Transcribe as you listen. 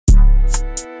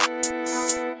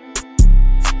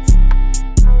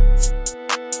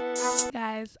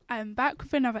I'm back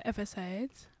with another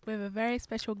episode with a very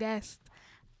special guest.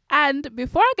 And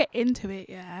before I get into it,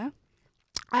 I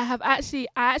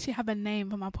actually have a name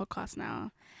for my podcast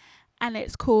now. And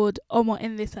it's called Omo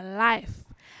in This Life.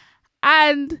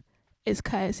 And it's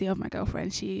courtesy of my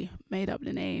girlfriend. She made up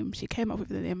the name. She came up with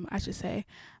the name, I should say.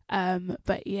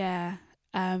 But yeah,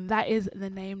 that is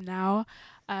the name now.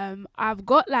 I've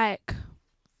got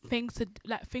things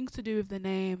to do with the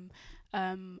name.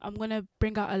 I'm gonna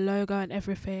bring out a logo and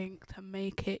everything to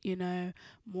make it,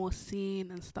 more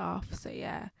seen and stuff. So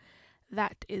yeah,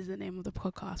 that is the name of the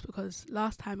podcast, because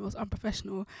last time it was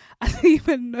unprofessional. I didn't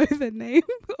even know the name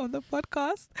of the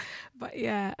podcast. But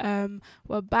yeah,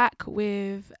 we're back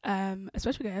with a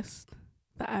special guest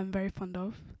that I'm very fond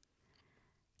of,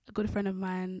 a good friend of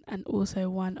mine, and also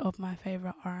one of my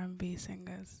favourite R&B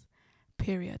singers,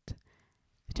 period.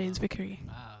 James Vickery.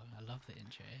 Wow, I love the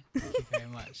intro. Thank you very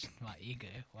much. My ego.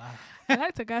 Wow. I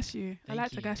like to gas you. I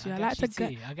like to gas you. I like to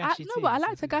gas you. No, but I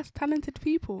like to gas talented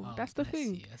people. Oh, that's the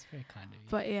thing. You. That's very kind of you.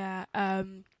 But yeah,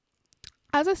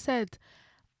 as I said,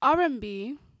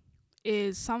 R&B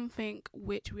is something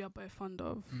which we are both fond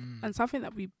of, and something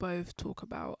that we both talk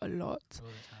about a lot. All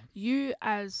the time. You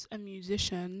as a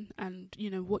musician, and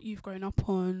what you've grown up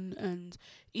on, and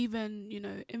even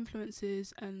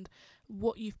influences and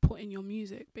what you've put in your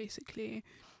music, basically.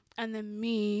 And then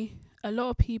me, a lot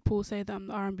of people say that I'm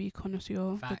the R&B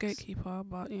connoisseur, the gatekeeper,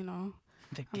 but I'm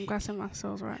gassing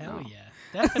myself right now. Hell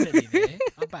yeah, definitely, mate.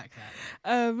 I'll back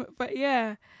that. But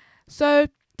yeah, so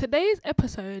today's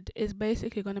episode is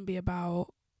basically going to be about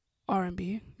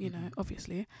R&B,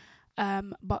 obviously,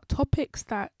 but topics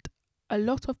that a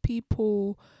lot of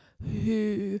people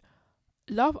who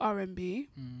love R&B,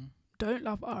 don't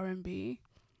love R&B,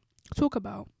 talk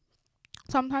about.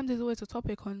 Sometimes there's always a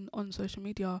topic on social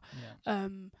media.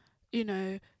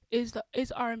 Yeah.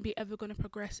 Is R&B ever going to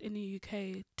progress in the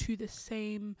UK to the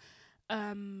same,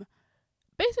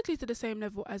 basically to the same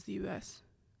level as the US,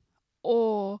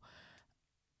 or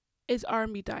is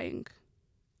R&B dying?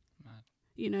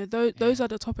 Mad. Those are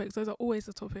the topics. Those are always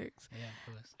the topics. Yeah,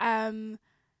 of course.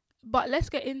 But let's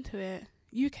get into it.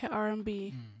 UK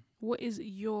R&B. What is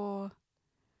your?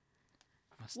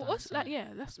 What's like? Yeah,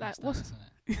 that's like what's.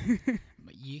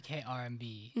 But UK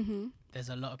R&B. There's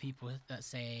a lot of people that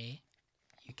say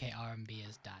UK R&B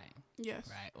is dying. Yes.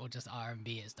 Right, or just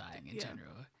R&B is dying in Yeah.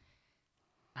 general.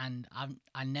 And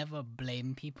I never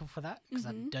blame people for that, because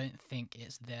I don't think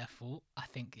it's their fault. I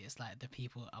think it's like the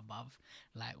people above,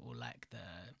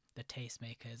 the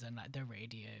tastemakers and like the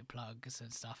radio plugs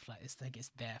and stuff. Like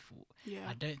it's their fault.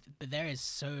 Yeah. But there is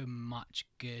so much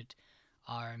good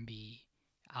R&B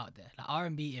out there. Like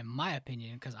R&B, in my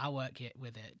opinion, because I work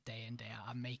with it day in day out.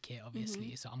 I make it,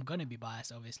 obviously, so I'm gonna be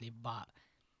biased, obviously, but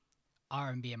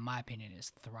R&B, in my opinion,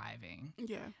 is thriving.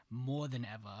 Yeah. More than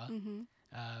ever.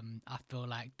 I feel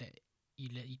like that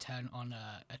you turn on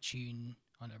a tune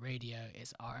on a radio,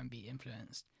 it's R&B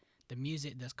influenced. The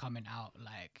music that's coming out,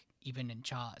 like even in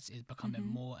charts, is becoming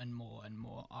more and more and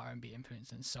more R&B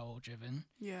influenced and soul driven.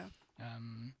 Yeah.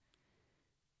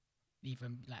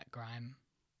 Even like grime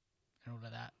and all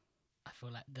of that. I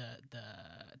feel like the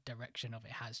direction of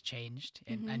it has changed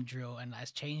and drill, and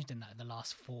it's changed in like the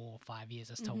last 4 or 5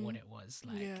 years as to what it was.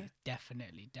 Like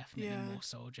definitely more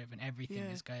soul driven. Everything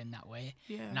is going that way.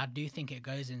 Yeah. And I do think it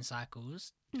goes in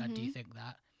cycles. I do think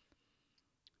that.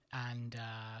 And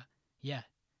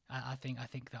I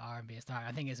think the R&B is thriving.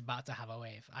 I think it's about to have a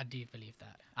wave. I do believe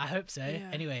that. I hope so. Yeah.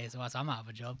 Anyways, whilst I'm out of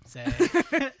a job, so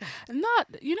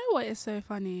You know what is so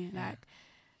funny? Like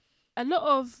a lot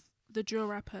of the drill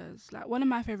rappers, like one of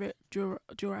my favorite drill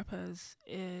rappers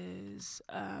is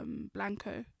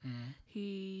Blanco.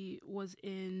 He was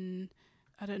in,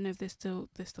 I don't know if they're still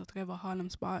together, Harlem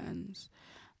Spartans,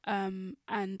 and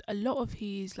a lot of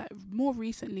his, like more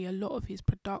recently, a lot of his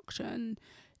production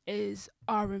is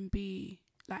R&B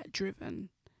like driven.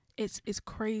 It's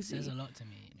crazy. There's a lot to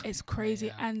me. It's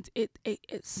crazy, and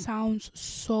it sounds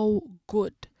so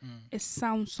good. It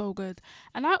sounds so good,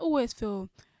 and I always feel,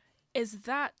 is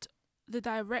that the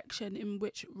direction in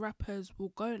which rappers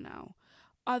will go now?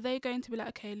 Are they going to be like,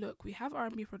 okay, look, we have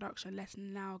R&B production, let's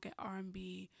now get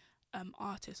R&B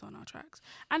artists on our tracks?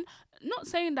 And not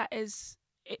saying that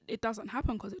it doesn't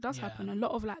happen, because it does happen. A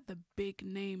lot of like the big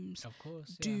names, of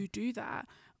course, do that,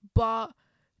 but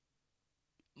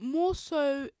more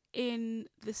so in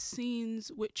the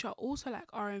scenes which are also like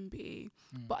R&B,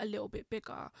 but a little bit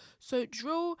bigger. So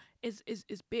drill is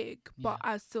big, but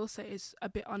I still say it's a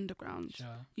bit underground.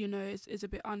 Sure. It's a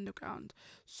bit underground.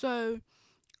 So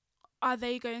are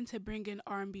they going to bring in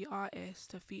R&B artists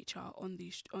to feature on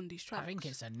these tracks? I think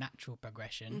it's a natural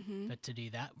progression to do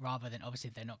that, rather than,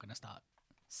 obviously, they're not going to start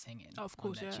singing Of on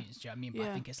course, their yeah. tunes. Do you know what I mean? But I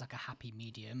Yeah. think it's like a happy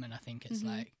medium, and I think it's Mhm.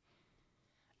 like,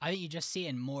 I think you're just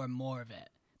seeing more and more of it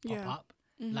pop Yeah. up,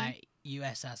 Mhm. like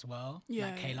US as well. Yeah,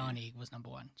 Like yeah, yeah. Kehlani was number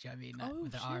one. Do you know what I mean? Like, Oh,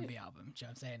 with the shit. R&B album. Do you know what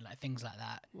I'm saying? Like things like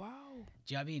that. Wow.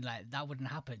 Do you know what I mean? Like that wouldn't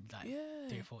happen like Yeah.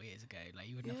 3 or 4 years ago. Like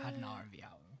you wouldn't have had an Yeah. R&B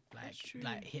album That's true.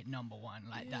 like hit number one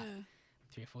like that Yeah.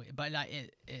 3 or 4 years. But like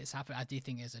it's happened. I do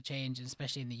think there's a change,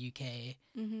 especially in the UK.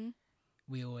 Mhm.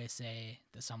 We always say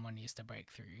that someone needs to break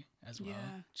through as well. Yeah. Do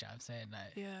you know what I'm saying?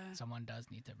 Like Yeah. someone does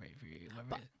need to break through. Whether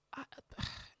But it's,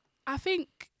 I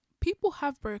think people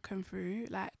have broken through,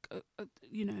 like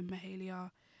you know,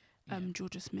 Mahalia, yeah.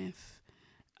 Georgia Smith.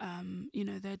 You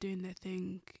know, they're doing their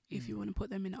thing. If you want to put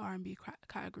them in the R&B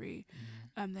category,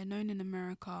 they're known in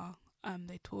America.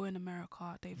 They tour in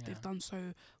America. They've done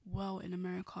so well in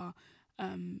America.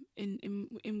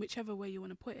 In whichever way you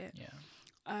want to put it.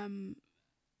 Yeah.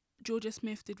 Georgia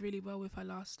Smith did really well with her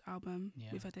last album,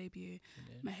 Yeah. with her debut. She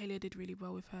did. Mahalia did really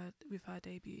well with her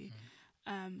debut.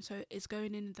 So it's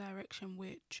going in a direction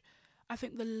which I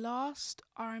think the last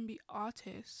R&B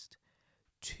artist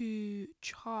to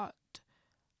chart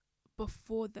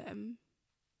before them,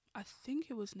 I think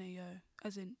it was Nayo,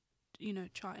 as in, you know,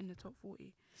 chart in the top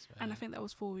 40. And I think that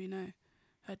was for, you know,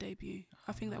 her debut.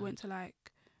 I think that went to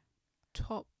like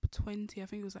top 20. I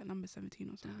think it was like number 17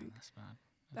 or something. Damn, that's mad.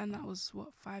 And that was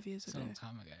what, 5 years It's ago? a long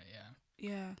time ago, yeah.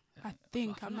 Yeah, I I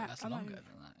think feel I'm like not. that's I'm longer not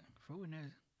than that. For all we know,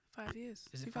 5 years.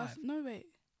 Is it 2000 5? No, wait.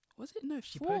 Was it? No,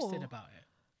 she 4. posted about it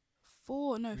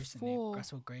 4. No, recently. 4. I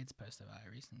saw Grades post about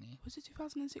it recently. Was it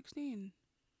 2016?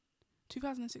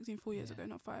 2016, 4 years Yeah. ago,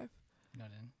 not 5.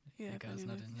 Nodding. Yeah, The girl's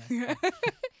funny nodding. enough.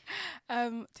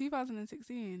 Yeah.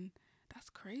 2016. That's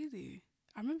crazy.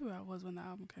 I remember where I was when that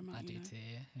album came out. I do know? too.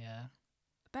 Yeah.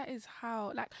 That is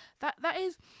how, like, that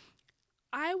is.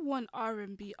 I want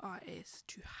R&B artists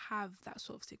to have that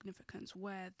sort of significance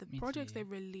where the Me projects too. they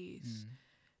release,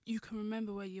 you can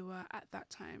remember where you were at that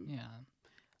time. Yeah.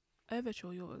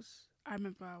 Overture, yours. I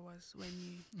remember where I was when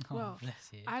you. Oh, well, bless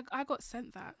you. I got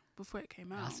sent that before it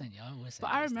came out. I sent you. I always send But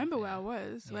you I stuff, remember yeah. where I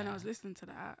was when I Yeah. was listening to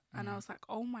that, and I Mm. was like,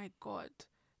 "Oh my god,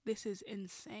 this is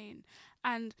insane!"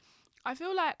 And I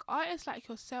feel like artists like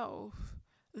yourself,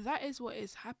 that is what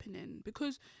is happening,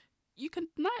 because you can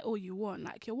deny it all you want.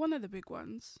 Like, you're one of the big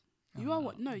ones. You I'm are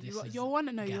what? not. No, This you're is one.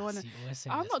 No, gas. you're one. You always say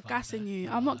I'm this, not but gassing you.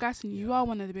 no, I'm not gassing you. You yeah. are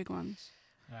one of the big ones.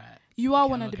 Right. You are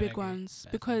Okay, one I'm of the gonna big agree. ones,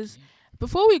 Fair, thank because you.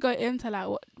 before we go into like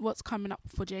what's coming up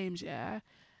for James, yeah,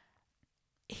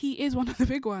 he is one of the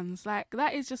big ones. Like,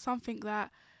 that is just something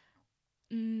that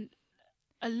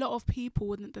a lot of people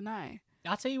wouldn't deny.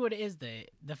 I'll tell you what it is though.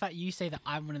 The fact you say that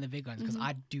I'm one of the big ones, because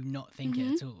I do not think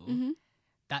it at all.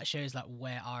 That shows like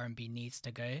where R&B needs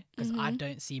to go, because I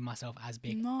don't see myself as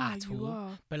big at you all.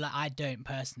 are. But like I don't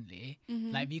personally.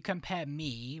 Like if you compare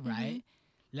me, right?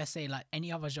 Let's say like any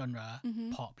other genre,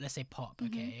 pop. Let's say pop,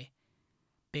 okay.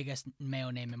 Biggest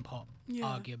male name in pop,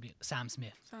 arguably Sam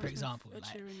Smith, for example.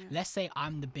 Like, let's say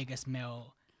I'm the biggest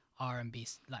male R&B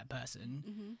like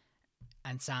person,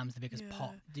 and Sam's the biggest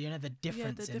pop. Do you know the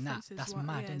difference in that? That's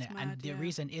mad, isn't it? And the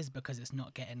reason is because it's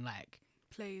not getting like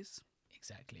plays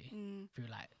exactly through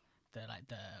like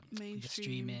the mainstream, the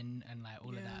streaming and like all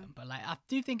of that. But like I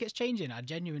do think it's changing. I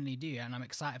genuinely do, and I'm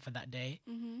excited for that day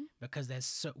because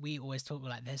we always talk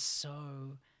like there's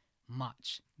so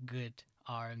much good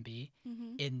R&B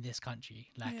in this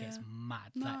country. Like it's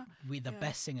mad. Like the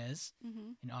best singers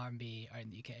in R&B are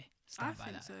in the UK. Stand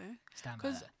by that. So. Stand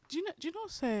by that. Do you know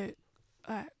so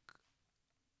like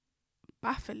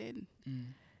baffling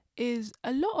is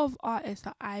a lot of artists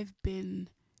that I've been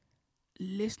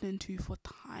listening to for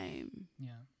time.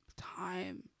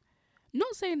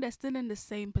 Not saying they're still in the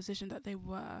same position that they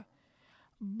were,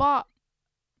 but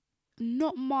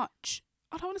not much.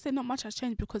 I don't want to say not much has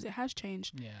changed, because it has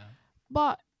changed. Yeah.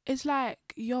 But it's like,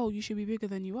 yo, you should be bigger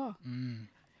than you are. And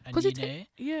you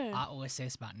know, I always say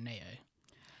this about Neo.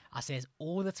 I say this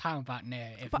all the time about Neo.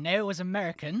 If Neo was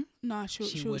American,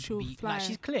 she would be fly. like,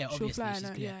 she's clear, obviously, she's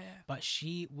clear. But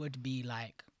she would be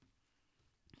like,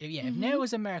 if Neo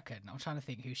was American, I'm trying to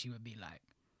think who she would be like.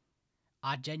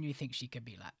 I genuinely think she could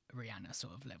be like Rihanna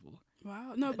sort of level.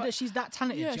 Wow, no, but she's that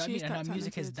talented. Yeah, do you know what I mean? And her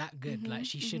music is talented. that good. Like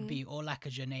she should be, or like a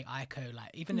Janae Aiko. Like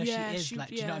even though she is like,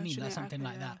 do you know what I mean? Like something Aiko,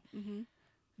 like that.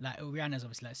 Like Rihanna's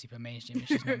obviously like super mainstream. And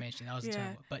she's not mainstream. That was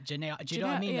terrible. But Janae, do you know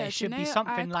what I mean? Like, it should be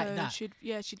something Aiko like that.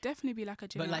 She'd definitely be like a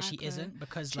Janae. But like she Aiko. isn't,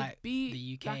 because She'd like be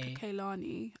the UK, like a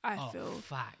Kehlani.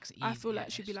 I feel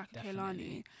like she'd be like a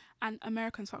Kehlani, and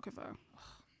Americans fuck with her.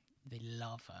 They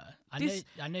love her.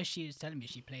 I know she was telling me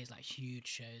she plays like huge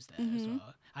shows there as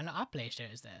well. And I play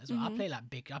shows there as well. I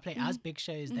play as big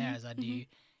shows there as I do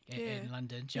in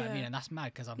London. Do you know what I mean? And that's mad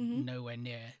because I'm nowhere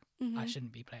near I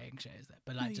shouldn't be playing shows there.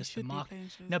 But No, like you just the should be market. playing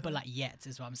shows No, but there. like yet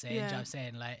is what I'm saying. Do you know what Yeah. I'm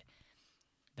saying? Like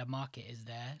the market is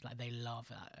there. Like they love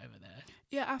that over there.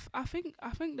 Yeah, I think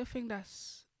the thing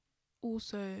that's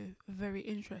also very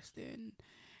interesting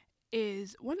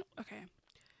is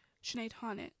Sinead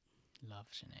Harnett.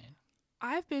 Love Sinead.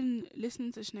 I've been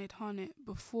listening to Sinead Harnett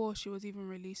before she was even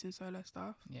releasing solo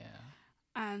stuff. Yeah.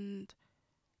 And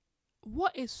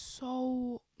what is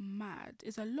so mad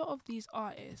is a lot of these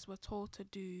artists were told to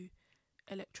do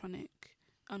electronic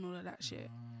and all of that shit.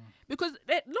 Because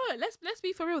let's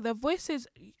be for real, their voices,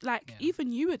 like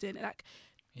even you were doing it, like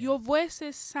your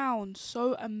voices sound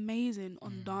so amazing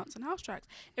on dance and house tracks.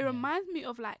 It reminds me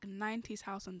of like 90s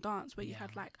house and dance where you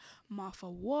had like Martha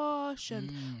Wash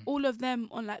and all of them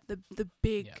on like the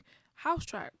big house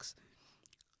tracks.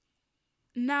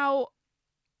 Now,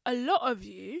 a lot of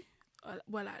you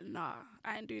were like, nah,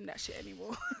 I ain't doing that shit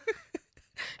anymore.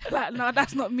 Like, nah,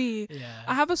 that's not me. Yeah.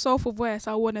 I have a soulful voice.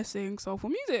 I want to sing soulful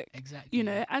music. Exactly. You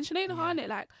know, and Sinead Harnett,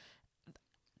 like,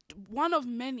 one of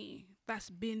many that's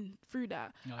been through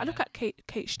that. I look at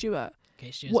Kate Stewart.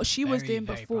 Kate Stewart's what she was doing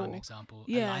very before. prime example.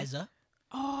 Yeah. Eliza.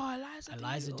 Oh,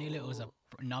 Eliza Doolittle was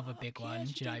another big one.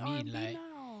 Do you know what I mean? Like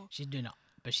now. she's doing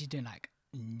like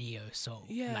neo soul,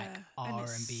 Yeah, like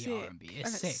R&B. It's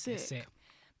and sick. It's sick.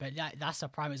 But that's a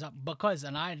prime example because,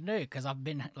 and I know because I've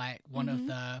been like one of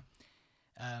the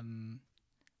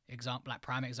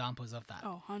prime examples of that.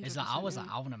 Oh, 100%. It's like I was like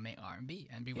I want to make R&B,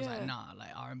 and people was like nah, like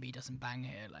R&B doesn't bang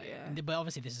here. Like, but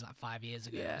obviously this is like 5 years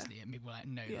ago, obviously, and people were like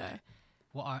no,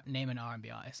 like name an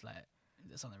R&B artist like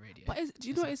that's on the radio. But do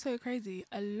you know what is so crazy?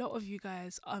 A lot of you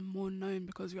guys are more known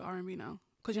because you're R&B now.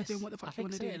 Because you're doing what the fuck you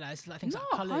want to do. Like, it's like things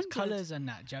like colours and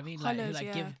that. Do you know what I mean? Colours,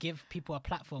 like give people a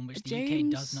platform which James, the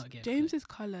UK does not give. James's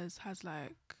Colours has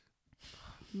like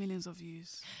millions of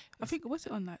views. I think what's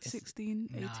it on like 16,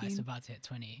 18? Nah, it's about to hit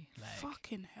 20. Like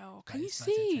fucking hell! Can you it's about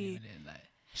to hit 20 see? million, like.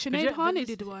 Sinead Harnett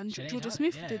did one. Sinead Georgia Harnett,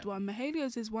 Smith did one.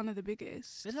 Mahalia's is one of the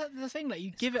biggest. Is that the thing? Like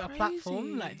you give it a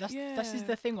platform. Like that's is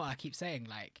the thing. What I keep saying.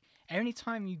 Like any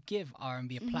time you give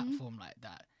R&B a platform like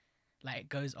that, like it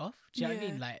goes off. Do you know what I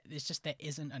mean? Like it's just there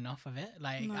isn't enough of it.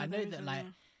 Like I know that like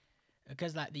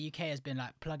because like the UK has been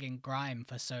like plugging grime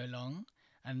for so long,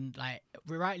 and like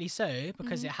rightly so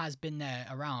because it has been there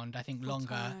around. I think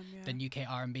longer than UK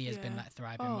R&B has been like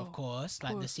thriving. Of course,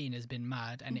 like the scene has been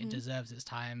mad and it deserves its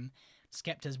time.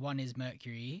 Skepta's won his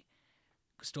Mercury.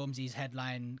 Stormzy's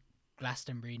headline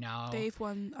Glastonbury now. Dave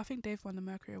won. I think Dave won the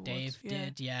Mercury Awards.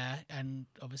 Dave did, and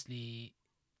obviously,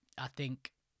 I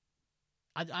think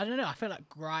I don't know. I feel like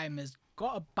grime has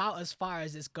got about as far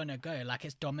as it's gonna go. Like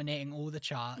it's dominating all the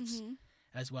charts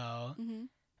as well.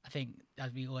 I think,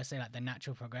 as we always say, like the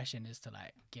natural progression is to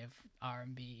like give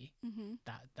R&B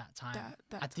that time.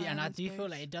 I do feel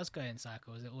like it does go in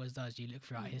cycles. It always does. You look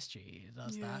throughout history, it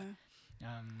does that.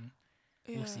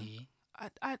 We'll see.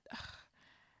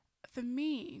 For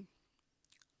me,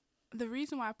 the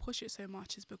reason why I push it so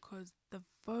much is because the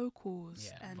vocals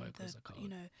and vocals are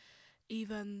cold.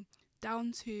 Even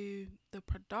down to the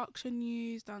production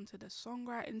used, down to the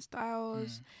songwriting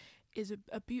styles, is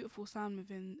a beautiful sound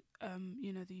within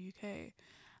the UK.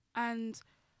 And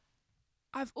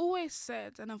I've always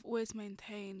said and I've always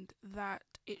maintained that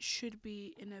it should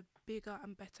be in a bigger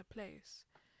and better place.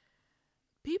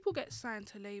 People get signed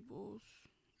to labels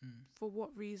for what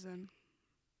reason?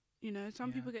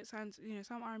 Some people get signed,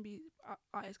 some R&B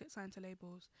artists get signed to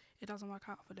labels. It doesn't work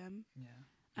out for them. Yeah.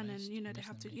 And then, they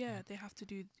have to, they have to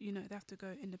do, they have to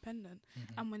go independent.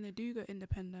 And when they do go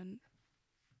independent,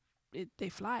 they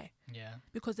fly. Yeah.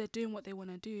 Because they're doing what they want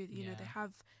to do. They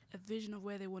have a vision of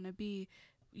where they want to be,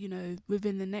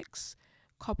 within the next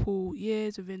couple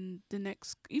years, within the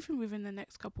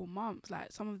next couple months.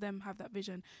 Like some of them have that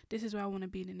vision. This is where I want to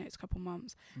be in the next couple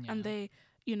months. Yeah. And they,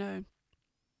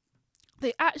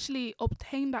 they actually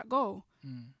obtain that goal.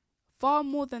 Far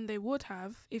more than they would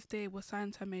have if they were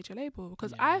signed to a major label.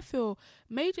 Because I feel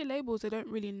major labels, they don't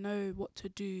really know what to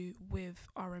do with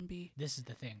R&B. This is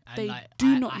the thing. They like,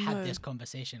 do not I know. had this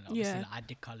conversation. Obviously, like, I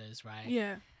did Colours, right?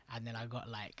 Yeah. And then I got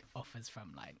like offers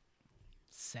from like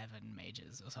 7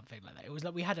 majors or something like that. It was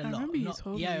like we had a lot. Remember you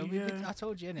told me, I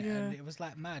told you, innit? And it was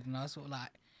like mad. And I was sort of like,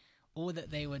 all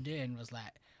that they were doing was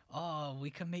like, oh,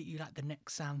 we can make you like the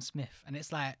next Sam Smith. And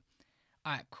it's like,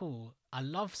 all right, cool. I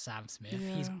love Sam Smith.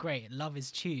 Yeah. He's great. Love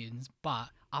his tunes, but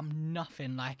I'm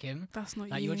nothing like him. That's not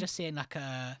like you. You're just seeing like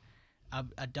a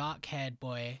dark-haired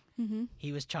boy.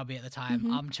 He was chubby at the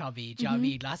time. I'm chubby. Do you know what I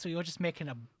mean? That's what you're just making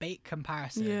a bait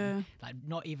comparison. Yeah. Like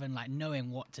not even like knowing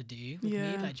what to do with me. Like,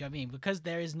 do you know what I mean? Because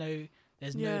there's no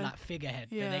like figurehead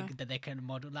that they can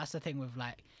model. That's the thing with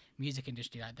like music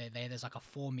industry. Like there's like a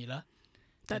formula.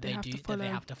 that they have to follow. That they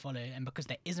have to follow, and because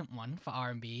there isn't one for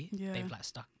R&B, they've like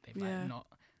stuck. They've like not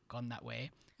gone that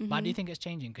way. But I do think it's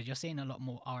changing because you're seeing a lot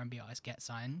more R&B artists get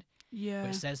signed. Yeah,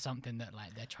 which says something that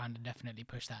like they're trying to definitely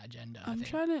push that agenda. I'm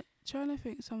trying to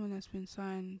think someone that's been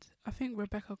signed. I think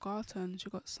Rebecca Garton, she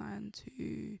got signed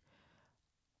to.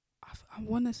 I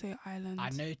want to say Island.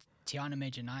 I know Tiana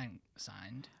Major 9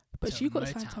 signed, but she got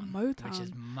signed to Motown, which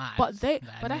is mad. But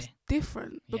that's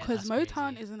different because that's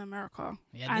Motown is in America.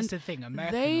 Yeah, and that's the thing.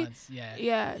 American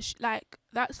ones, like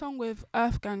that song with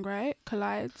Earth Gang, right?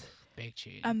 Collide. Big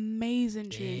tune. Amazing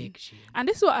tune. And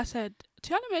this is what I said.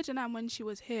 Tiana Major 9, when she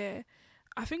was here,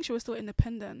 I think she was still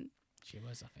independent. She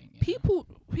was, I think. Yeah.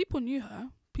 People knew her.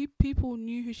 People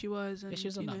knew who she was. And she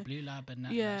was on that Blue Lab and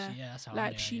that. Yeah, that's how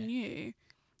like she knew.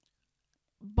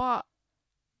 But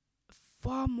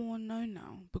far more known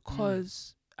now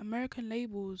because American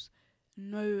labels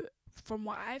know, from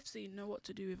what I've seen, know what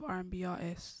to do with R&B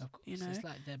artists. Of course, you know, it's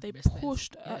like they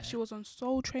pushed. She was on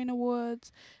Soul Train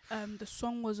Awards. The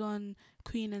song was on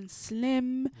Queen and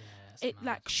Slim. Yeah,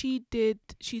 like she's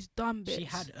done bits. She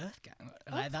had Earth Gang.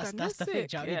 Like that's the thing.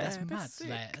 That's mad.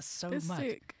 Like that's so mad.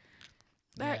 Sick.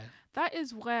 Like that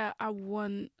is where I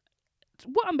want.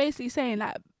 What I'm basically saying,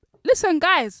 like, listen,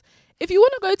 guys. If you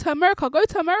want to go to America, go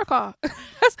to America.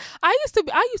 I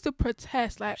used to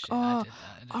protest like,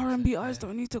 R&B artists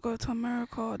don't need to go to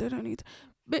America. They don't need to.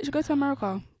 Bitch, go to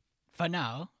America. For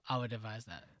now, I would advise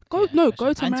that. Go to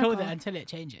America until it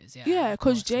changes. Yeah,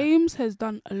 because James has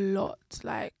done a lot.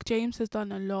 Like James has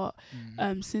done a lot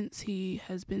since he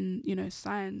has been,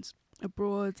 signed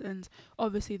abroad, and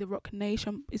obviously the Rock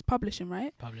Nation is publishing,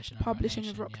 right? Publishing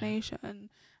with Rock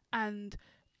Nation, and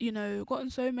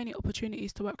gotten so many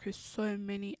opportunities to work with so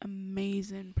many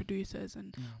amazing producers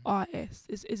and artists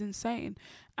is insane.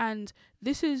 And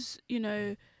this is,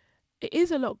 it is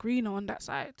a lot greener on that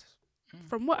side.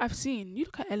 From what I've seen, you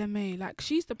look at LMA, like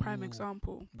she's the prime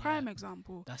example.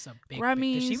 Example. That's a big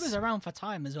Grammys. She was around for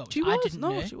time as well. She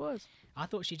was. I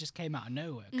thought she just came out of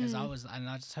nowhere because I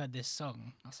just heard this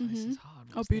song. I was like, this is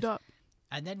hard. Boot Up.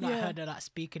 And then I heard her like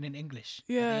speaking in English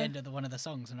at the end of one of the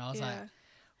songs, and I was like,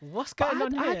 what's going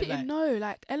on here? I didn't know,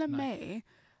 like LMA.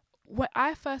 When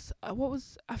I first,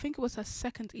 I think it was her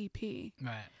second EP,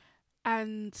 right?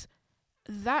 And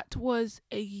that was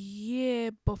a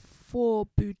year before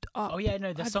Boot Up. Oh yeah,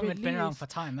 no, the song had been around for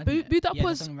time. Boot Up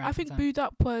was, I think Boot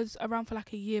Up was around for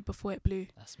like a year before it blew.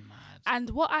 That's mad.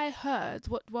 And what I heard,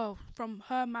 from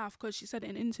her mouth, because she said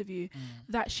in an interview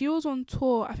that she was on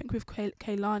tour, I think with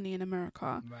Kehlani in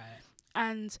America, right?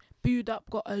 And Boot Up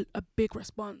got a big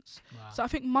response. Wow. So I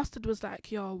think Mustard was like,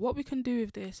 yo, what we can do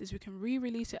with this is we can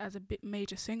re-release it as a bit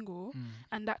major single,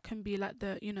 and that can be like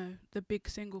the big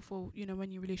single for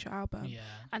when you release your album,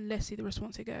 and let's see the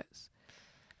response it gets.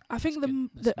 I think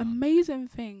the amazing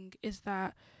thing is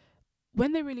that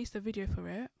when they released the video for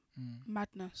it,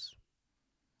 madness,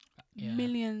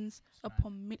 millions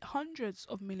upon hundreds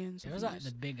of millions. It was like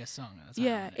the biggest song at the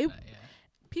time.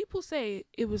 People say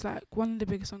it was like one of the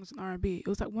biggest songs in R&B. It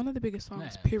was like one of the biggest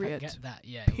songs, No, period. Forget that,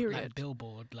 Period. Like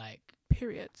Billboard, like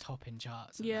period. Topping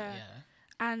charts. Yeah.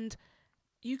 And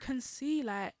you can see,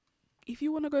 like, if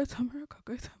you want to go to America,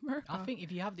 go to America. I think if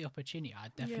you have the opportunity,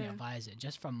 I'd definitely advise it.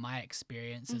 Just from my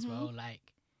experience as well, like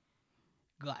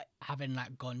having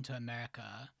like gone to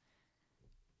America.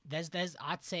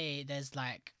 I'd say there's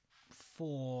like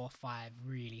 4 or 5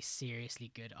 really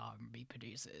seriously good R&B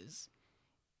producers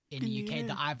in the UK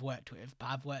that I've worked with,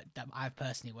 but I've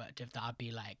personally worked with, that I'd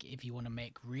be like, if you want to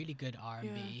make really good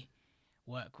R&B,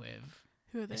 work with.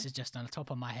 Who are they? This is just on the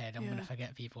top of my head. I'm gonna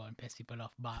forget people and piss people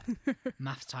off, but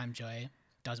Maths Time Joy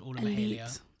does all of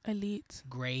Mahalia. Elite.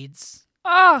 Grades.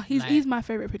 He's my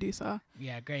favorite producer.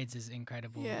 Yeah, Grades is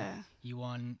incredible. Yeah. You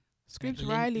want Scripps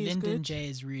Riley is Lyndon good. J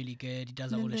is really good. He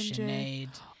does all the Sinead.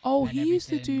 He used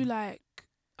to do like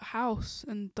house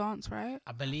and dance, right?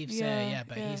 I believe so,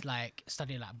 but he's like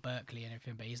studying like Berkeley and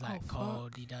everything, but he's like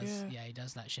cold. He does he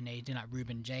does like Sinead, doing like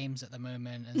Ruben James at the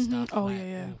moment and stuff.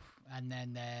 Oof. And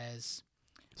then there's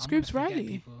Scripps Riley.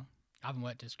 People. I haven't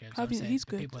worked with Scripps. He's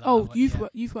good.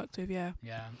 You've worked with, yeah.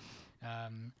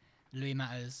 Louis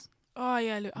Matters. Oh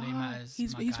yeah, Louis Matters.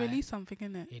 He's released something,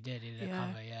 innit? He did a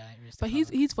cover, But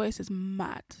his voice is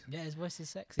mad. Yeah, his voice is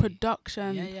sexy.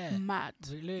 Production, mad.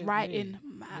 Writing,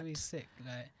 mad. Louis sick.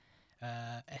 Like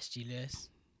SG Lewis.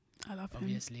 I love him.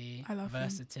 Obviously, I love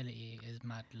versatility is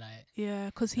mad. Like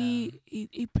because he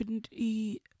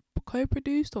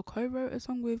co-produced or co-wrote a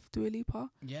song with Dua Lipa.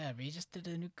 Yeah, but he just did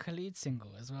a new Khalid single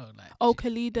as well. Like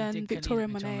Khalid and Victoria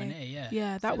Monet.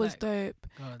 Yeah, that was dope.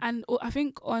 God. And I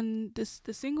think on the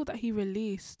single that he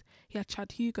released, he had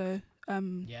Chad Hugo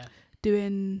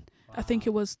doing. Wow. I think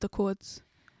it was the chords.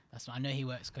 That's I know he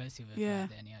works closely with Yeah. like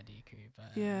the NERD crew,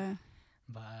 Yeah.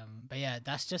 but yeah,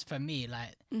 that's just for me.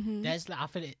 Like, there's like I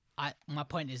feel it. My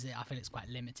point is that I feel it's quite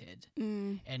limited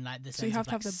in like the So you sense have of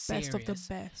to like have the best of the serious.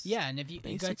 best. Yeah, and if you go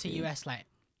to basically. US, like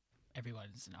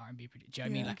everyone's an R&B producer. Do you know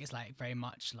what I mean? Yeah. Like it's like very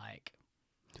much like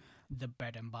the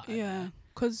bread and butter. Yeah, there.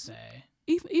 because So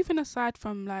even aside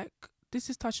from like, this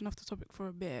is touching off the topic for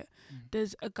a bit. mm,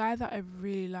 There's a guy that I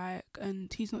really like,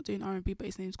 and he's not doing R&B, but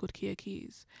his name's called Kia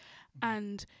Keys, okay.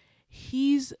 and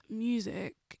his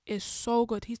music is so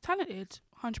good. He's talented,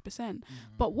 100%.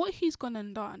 But what he's gone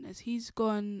and done is he's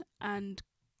gone and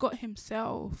got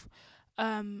himself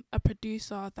a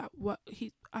producer that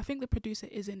I think the producer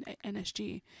is in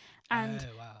NSG, and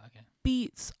Oh wow, okay.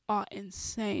 beats are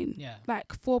insane. Yeah. Like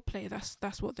Foreplay,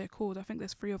 that's what they're called. I think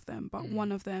there's 3 of them, but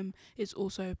one of them is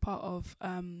also part of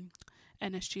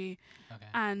NSG. Okay.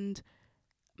 And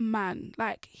man,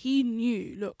 like he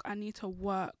knew, look, I need to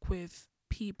work with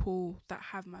people that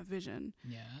have my vision.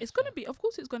 Yeah. It's gonna be, of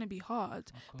course, it's gonna be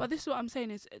hard. Of But this course. is what I'm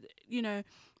saying is, you know,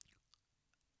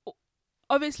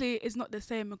 obviously it's not the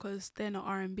same because they're not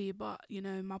R&B. But you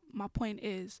know, my point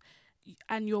is,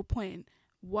 and your point,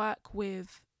 work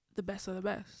with the best of the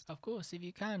best. Of course, if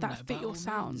you can, That like, fit by your all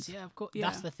sound. means. Yeah, of course. Yeah.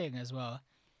 That's the thing as well.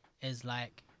 Is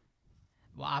like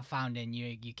what I've found in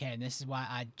UK, and this is why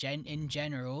I in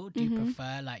general do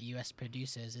prefer like US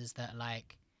producers. Is that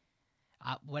like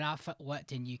when I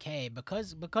worked in UK,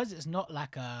 because it's not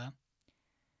like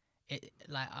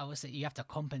like I would say you have to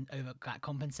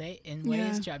compensate in ways. Yeah.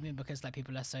 Do you know what I mean? Because like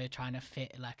people are so trying to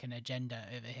fit like an agenda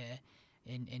over here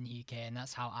in UK, and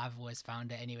that's how I've always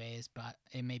found it anyways, but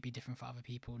it may be different for other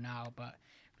people now. But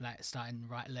like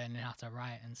learning how to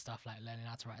write and stuff, like learning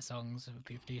how to write songs with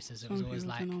producers, it was always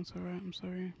like don't know how to write, I'm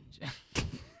sorry.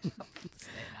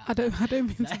 I I don't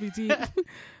mean to be deep.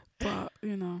 But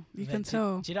you know, you can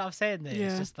tell. Do you know what I'm saying though? Yeah.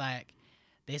 It's just like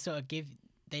they sort of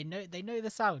they know the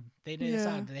sound. They know the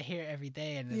sound. They hear it every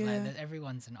day, and it's like that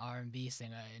everyone's an R&B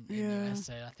singer in US,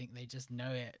 so I think they just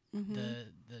know it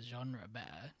the genre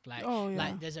better. Like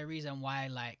like there's a reason why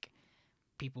like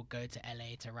people go to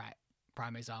LA to write.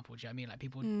 Prime example, do you know what I mean? Like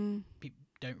people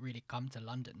don't really come to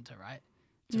London to write.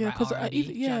 Because R&B.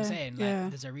 Do you know what I'm saying? Like,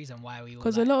 there's a reason why we all.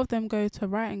 Because a lot of them go to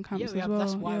writing camps as well.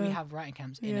 That's why we have writing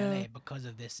camps in LA, because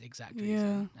of this exact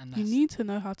reason. And you need to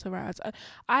know how to write.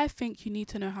 I think you need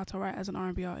to know how to write as an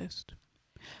R&B artist.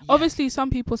 Yeah. Obviously, some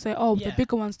people say, "Oh, the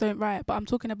bigger ones don't write," but I'm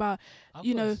talking about,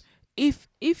 you know, if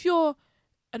you're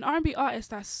an R&B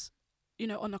artist that's, you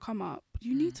know, on the come up,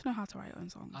 you need to know how to write your own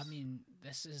songs. I mean,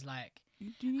 this is like,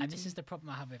 this is the problem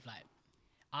I have with like,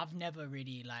 I've never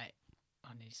really like.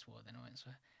 I nearly swore, then I won't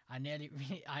swear. I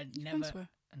never. Swear.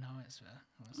 No, I won't swear.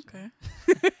 Okay.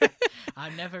 I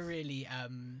never really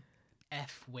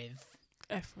f with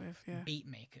beat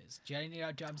makers. Do you know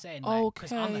what I'm saying? Like,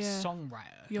 because I'm a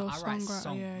songwriter. You're I write songwriter,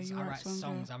 songs. you I write write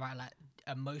songs. I write like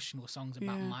emotional songs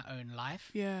about my own life.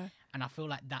 Yeah. And I feel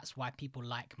like that's why people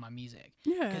like my music.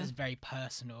 Yeah. Because it's very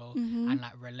personal and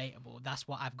like relatable. That's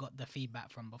what I've got the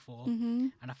feedback from before.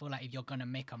 And I feel like if you're gonna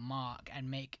make a mark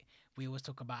and we always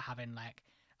talk about having like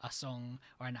a song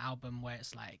or an album where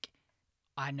it's like,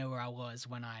 I know where I was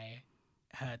when I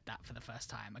heard that for the first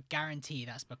time. I guarantee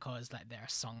that's because like they're a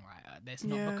songwriter. It's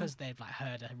not because they've like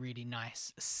heard a really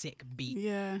nice sick beat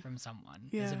from someone.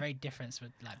 There's a very big difference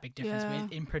with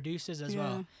in producers as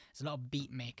well. There's a lot of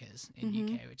beat makers in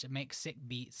UK which make sick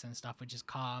beats and stuff, which is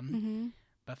calm.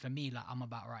 But for me, like, I'm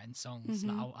about writing songs.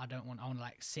 Like, I want to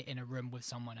like sit in a room with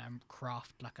someone and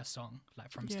craft like a song,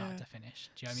 like from start to finish.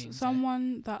 Do you know what I mean?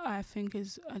 Someone that I think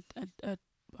is a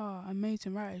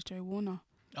amazing writer is Jay Warner.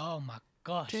 Oh my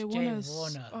gosh, Jay Warner.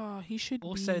 Oh, he should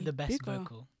also be the best bigger.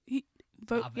 vocal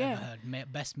I've ever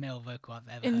heard. Best male vocal I've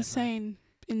ever heard.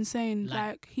 Insane.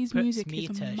 Like his music me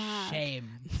is to mad. shame.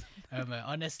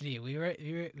 Honestly,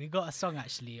 we got a song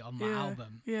actually on my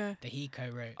album that he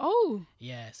co-wrote. Oh.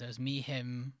 Yeah, so it's me,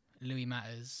 him, Louis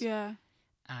Matters. Yeah.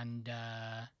 And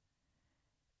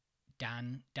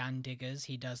Dan Diggers.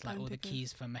 He does like all the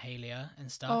keys for Mahalia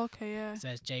and stuff. Oh, okay, yeah. So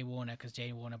it's Jay Warner because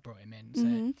Jay Warner brought him in.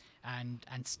 So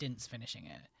and Stint's finishing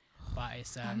it. But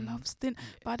it's I love Stint.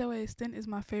 By the way, Stint is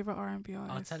my favorite R&B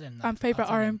artist. I'll tell him that. Favorite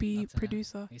R&B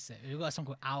producer. We've got a song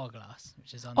called Hourglass,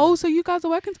 which is on. Oh, so you guys are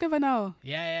working together now?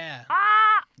 Yeah.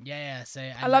 Yeah. So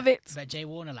I love it. But Jay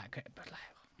Warner, oh my God,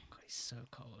 he's so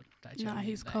cold.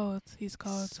 He's cold. He's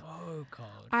cold. So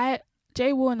cold.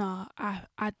 Jay Warner,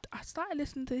 I started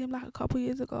listening to him like a couple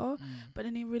years ago, but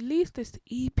then he released this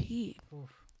EP.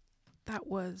 Oof. That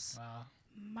was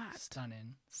mad.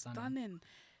 Stunning.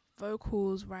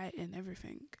 Vocals, writing,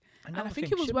 everything. Another I think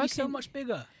thing, he was should be so working. much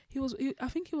bigger. I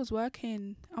think he was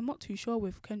working. I'm not too sure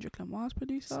with Kendrick Lamar's This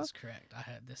producer. is correct. I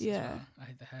heard this as Yeah. well.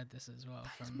 I heard this as well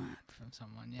That is from mad.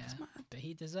 someone. Yeah, That's mad. but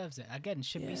he deserves it. Again,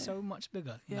 should be Yeah. so much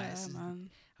bigger. Like, Yeah, it's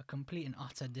man. a complete and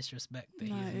utter disrespect that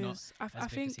No, he's it not is. as I big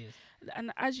as think, he is.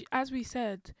 and as we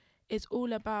said, it's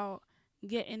all about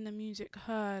getting the music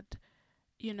heard,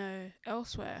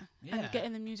 elsewhere, Yeah. and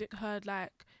getting the music heard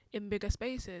like in bigger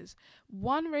spaces.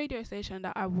 One radio station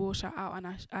that I will shout out,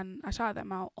 and I shouted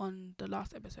them out on the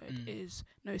last episode, is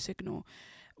No Signal.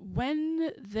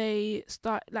 When they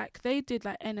they did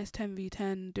like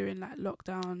NS10v10 during like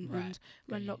lockdown, Right. and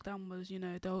when Got you. lockdown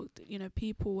was,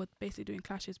 people were basically doing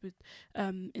clashes with,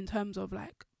 in terms of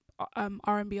like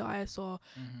R&B artists or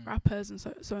rappers and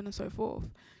so on and so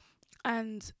forth.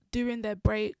 And during their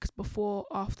breaks, before,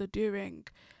 after, during,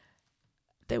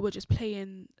 they were just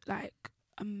playing like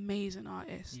amazing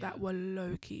artists that were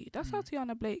low key. That's how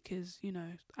Tiana Blake is.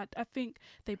 I think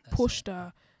they pushed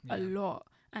her a lot,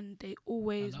 and they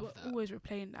always were always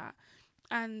replaying that.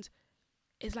 And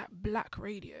it's like black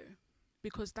radio,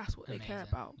 because that's what they care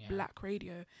about. Yeah. Black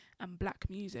radio and black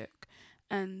music.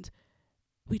 And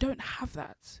we don't have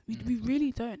that. We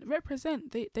really don't.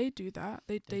 Represent, they do that.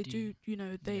 They do,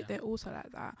 they're also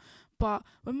like that. But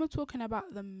when we're talking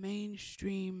about the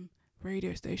mainstream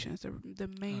radio stations, the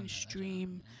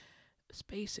mainstream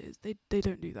spaces, they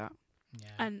don't do that. Yeah.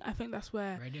 And I think that's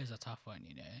where radio's a tough one,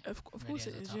 Of course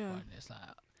it is, yeah. One. It's like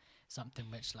something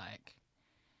which, like,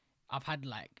 I've had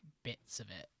like bits of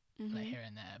it like here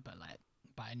and there, but like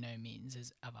by no means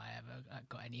have I ever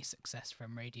got any success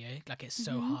from radio. Like, it's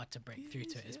so hard to break through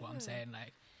to it, is what I'm saying.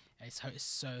 Like, it's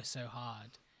so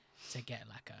hard to get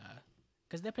like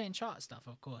because they're playing chart stuff,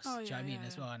 of course. Oh, do you know what I mean,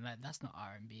 as yeah. well? And like, that's not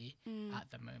R&B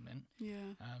at the moment.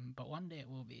 Yeah. But one day it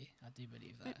will be. I do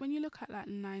believe that. When you look at like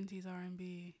 90s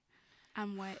R&B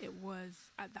and where it was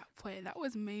at that point, that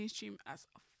was mainstream as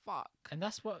fuck. And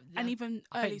that's what. And even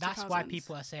I early think that's 2000s. why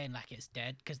people are saying like it's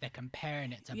dead, because they're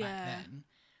comparing it to back then.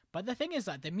 But the thing is,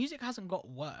 like, the music hasn't got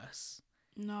worse.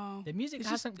 No. The music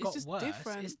hasn't got worse.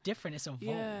 Different. It's different. It's evolved.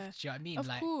 Yeah. Do you know what I mean? Of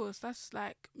like, course, that's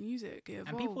like music. It evolves.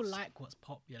 and people like what's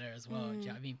popular as well. Do you know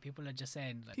what I mean? People are just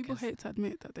saying, like, people hate to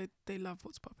admit that they love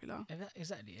what's popular.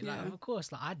 Exactly. Yeah. Like, of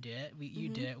course, like, I do it. You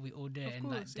do it. We all do it in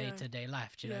like day-to-day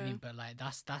life. Do you know what I mean? But like,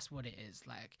 that's what it is.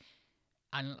 Like,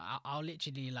 and I'll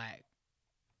literally like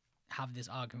have this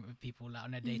argument with people like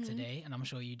on a day-to-day, and I'm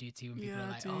sure you do too, when people are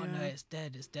like, no, it's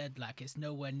dead, like, it's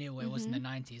nowhere near where it was in the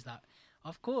 90s. Like,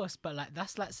 of course, but like,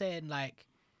 that's like saying like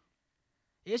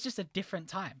it's just a different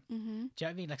time. Do you know what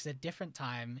I mean? Like, it's a different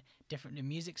time, different, the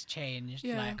music's changed.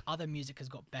 Like, other music has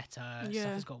got better, stuff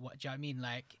has got what, do you know what I mean?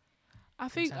 Like, I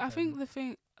think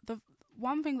the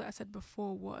one thing that I said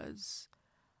before was,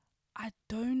 I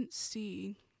don't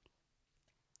see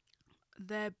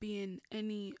there being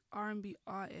any R&B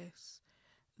artists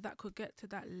that could get to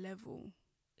that level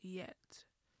yet,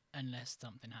 unless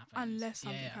something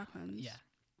happens. Yeah.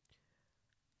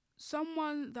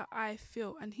 Someone that I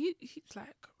feel, and he's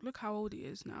like, look how old he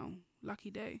is now, Lucky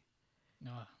Day.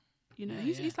 No.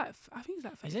 He's like, I think he's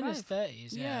like 35. He's in his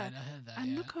 30s. Yeah. I heard that.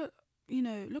 And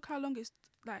look how long it's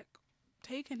like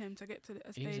taken him to get to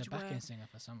a stage where he was a backing singer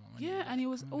for someone. Yeah, and he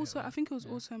was also, I think he was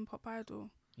also in Pop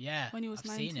Idol. Yeah, when he was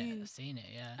 19. I've seen it.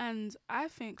 Yeah. And I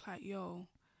think like,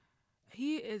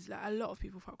 he is like, a lot of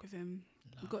people fuck with him.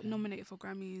 He got nominated for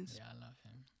Grammys. Yeah, I love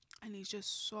him. And he's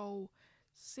just so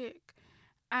sick.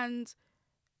 And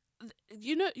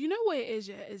you know what it is,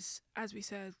 is, as we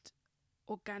said,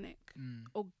 organic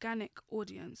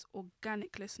audience,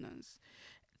 organic listeners.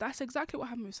 That's exactly what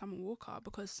happened with Summer Walker,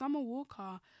 because Summer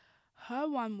Walker, her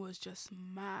one was just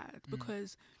mad,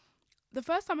 because the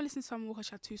first time I listened to Summer Walker,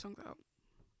 she had two songs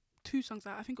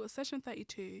out. I think it was Session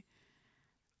 32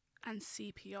 and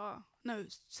CPR. No,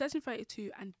 Session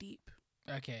 32 and Deep.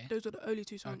 Okay. Those were the only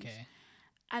two songs. Okay.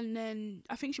 And then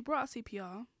I think she brought out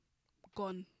CPR,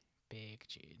 gone. Big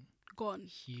tune. Gone.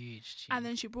 Huge tune. And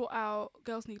then she brought out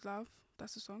Girls Need Love.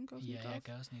 That's the song, Girls Need Love. Yeah,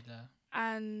 Girls Need Love.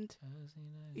 And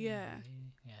yeah.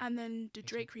 And then the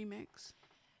Drake remix.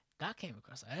 That came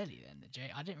across early then, the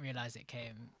Drake. I didn't realise it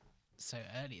came so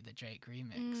early, the Drake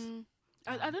remix.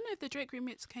 I don't know if the Drake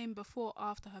remix came before or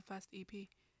after her first EP.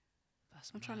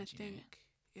 I'm trying to think.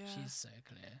 Yeah. She's so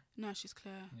clear. No, she's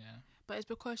clear. Yeah. But it's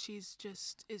because she's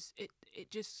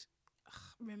just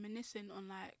reminiscing on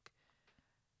like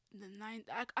the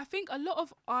I think a lot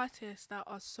of artists that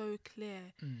are so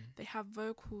clear, they have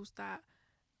vocals that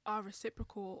are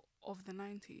reciprocal of the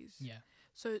 90s. Yeah.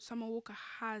 So Summer Walker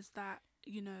has that,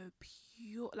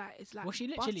 pure, like, it's like, well, she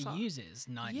literally butter. uses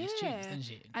 90s tunes, doesn't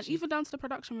she? And even down to the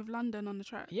production with London on the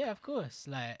track. Yeah, of course.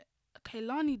 Like,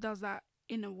 Kehlani does that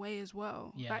in a way as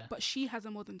well. Yeah. Like, but she has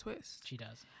a modern twist. She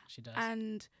does.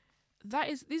 And that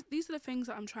is these are the things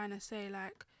that I'm trying to say.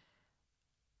 Like,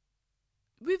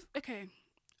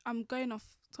 I'm going off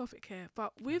topic here,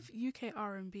 but with UK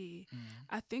R&B,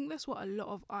 I think that's what a lot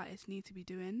of artists need to be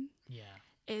doing. Yeah.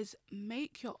 Is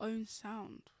make your own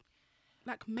sound.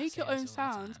 Like, make your own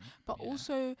sound, but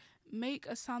also make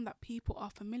a sound that people are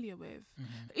familiar with.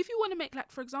 If you want to make,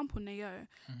 like, for example, Nayo,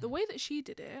 the way that she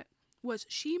did it was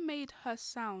she made her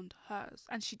sound hers,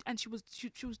 and she was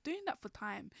doing that for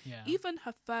time. Yeah. Even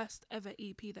her first ever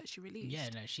EP that she released. Yeah,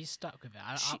 no, she's stuck with it.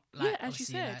 And she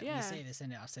said, like, you say this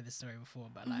in it. I've said this story before,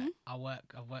 but like I've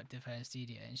worked with her in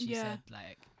studio, and she said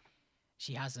like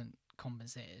she hasn't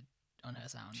compensated on her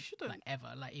sound like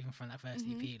ever, like even from that first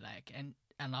EP, like and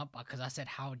because I said,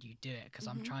 how do you do it? Because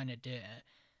I'm trying to do it,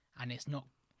 and it's not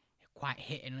quite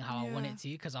hitting how I want it to,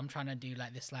 because I'm trying to do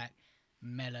like this like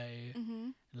mellow,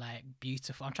 like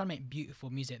beautiful. I'm trying to make beautiful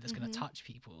music that's gonna touch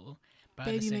people. But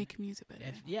baby making music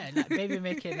better. Like baby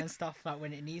making and stuff like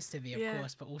when it needs to be, of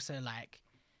course, but also like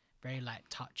very like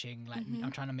touching. Like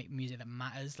I'm trying to make music that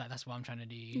matters. Like that's what I'm trying to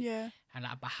do. Yeah. And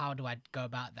like, but how do I go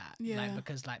about that? Yeah. Like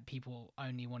because like people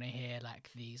only want to hear like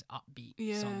these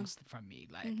upbeat songs from me.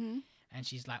 Like. And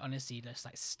she's like, honestly, just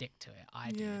like stick to it.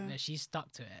 I do. Like, she's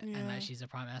stuck to it, and like she's a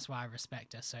prime. That's why I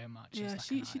respect her so much. Yeah, like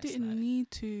she didn't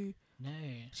need to. No,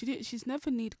 she's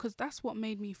never need, because that's what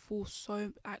made me fall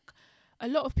so, like, a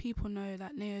lot of people know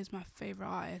that Neo is my favorite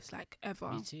artist, like,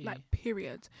 ever. Me too. Like,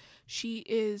 period. She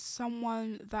is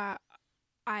someone that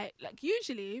I like.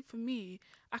 Usually for me,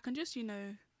 I can just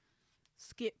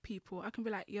skip people. I can be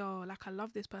like, yo, like, I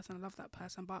love this person, I love that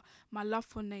person, but my love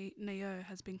for Neo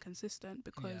has been consistent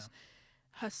because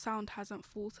her sound hasn't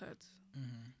faltered.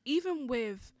 Even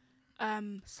with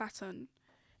Saturn,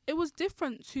 it was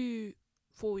different to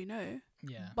For We Know,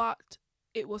 but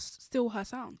it was still her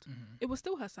sound. It was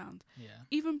still her sound.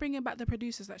 Even bringing back the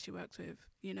producers that she worked with,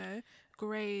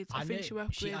 Grades. I think she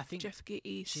worked with Jeff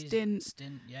Gitty, Stint.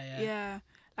 Yeah.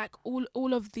 Like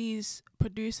all of these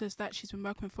producers that she's been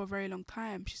working with for a very long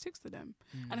time, she sticks to them.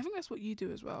 And I think that's what you do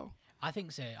as well. I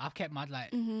think so. I've kept my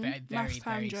like very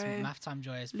Math Time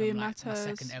Joy is from like my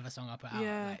second ever song I put out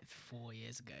like 4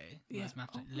 years ago. Yeah.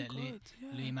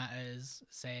 Louis Matters,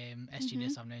 same. SG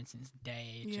List I've known since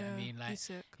day. Do you know what I mean? Like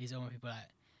these are all my people like.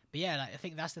 But yeah, like I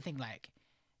think that's the thing. Like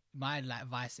my like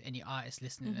advice to any artist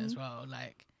listening as well.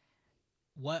 Like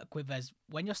work with us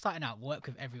when you're starting out. Work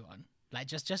with everyone. Like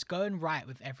just go and write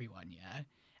with everyone, yeah,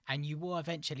 and you will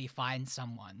eventually find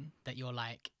someone that you're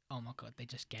like, oh my god, they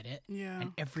just get it,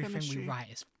 and everything we write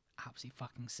is absolutely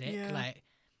fucking sick, like,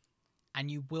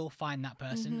 and you will find that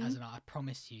person. As an I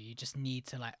promise you. You just need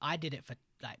to like. I did it for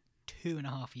like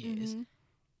 2.5 years.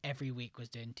 Every week was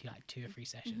doing 2 or 3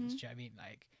 sessions. Do you know what I mean?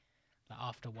 Like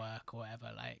after work or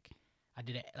whatever. Like I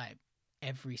did it like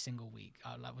every single week.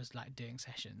 I was like doing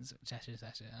sessions.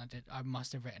 I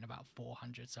must have written about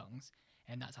 400 songs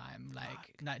in that time.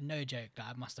 Like no joke. Like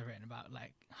I must have written about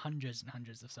like hundreds and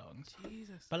hundreds of songs.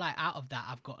 Jesus. But like out of that,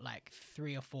 I've got like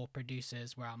 3 or 4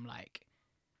 producers where I'm like,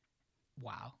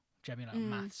 wow. Do you know what I mean?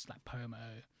 Like Maths, like Pomo,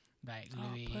 like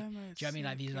Louis. Do you know what I mean?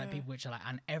 Like these are like people which are like,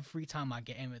 and every time I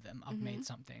get in with them, I've made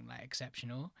something like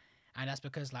exceptional. And that's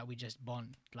because like we just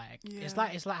bond. Like it's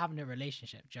like having a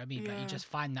relationship. Do you know what I mean? Like you just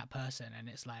find that person and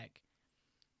it's like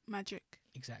magic.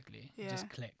 Exactly. It just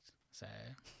clicked. So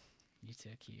you two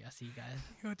are cute. I see you guys.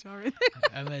 You're jarring.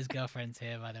 Emma's girlfriend's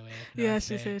here, by the way. Yeah,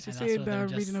 she's here. She's here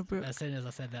reading a book. As soon as I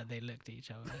said that, they looked at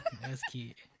each other. It was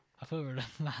cute. I feel we're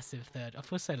a massive third. I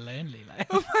feel so lonely.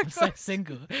 Like I'm so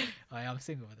single. Oh, yeah, I'm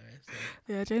single by the way. So.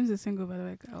 Yeah, James is single by the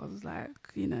way. I was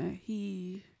like,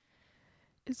 he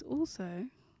is also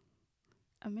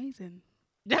amazing.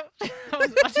 I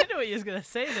didn't know what you was gonna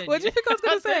say then. What do you think I was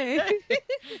gonna say?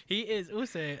 He is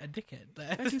also a dickhead.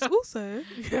 Like, he's also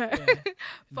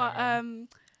but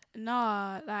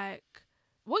like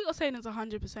what you're saying is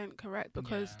 100% correct,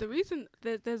 because the reason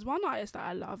there's one artist that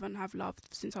I love and have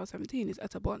loved since I was 17 is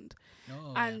Etta Bond,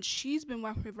 and she's been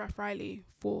working with Raf Riley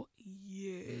for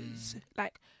years.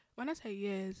 Like when I say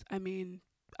years, I mean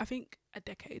I think a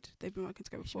decade they've been working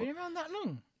together. She's been around that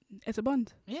long. Etta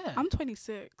Bond. Yeah. I'm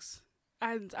 26.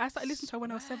 And I started listening to her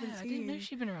when I was 17. I didn't know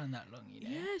she'd been around that long, you know?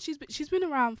 Yeah, she's been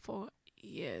around for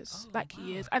years.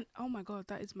 Years. And oh my god,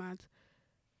 that is mad.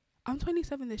 I'm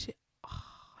 27 this year. Oh,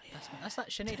 yeah. That's like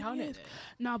Sinead Harnett.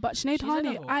 No, but Sinead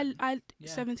Harnett, I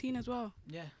 17 as well.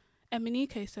 Yeah.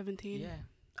 Eminike 17. Yeah.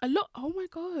 Oh my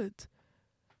god.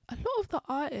 A lot of the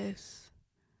artists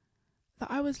that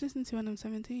I was listening to when I'm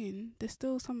 17, they're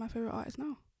still some of my favourite artists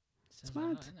now. It's mad.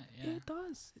 Lot, it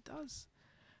does.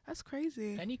 That's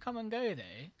crazy. Then you come and go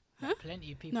though. Like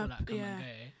plenty of people No, that come and yeah.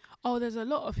 go. Oh, there's a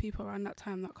lot of people around that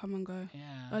time that come and go.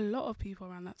 Yeah. A lot of people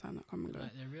around that time that come and But go.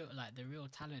 the real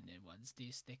talented ones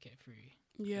do stick it through.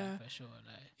 Yeah, Like, for sure.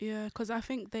 Like, yeah, because I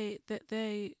think they're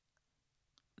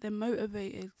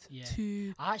motivated yeah.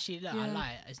 to. I actually look. I Yeah.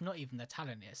 like. It's not even the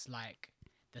talent. It's like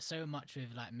there's so much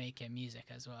with like making music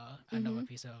as well. Mhm. Another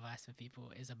piece of advice for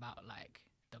people is about like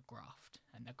the graft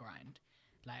and the grind.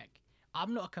 Like,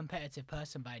 I'm not a competitive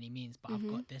person by any means, but I've Mhm.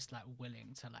 got this like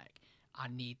willing to like. I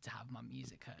need to have my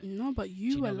music heard. No, but Do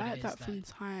you you were know what like it that is? from Like,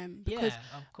 time because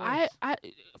yeah, of course. I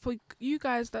for you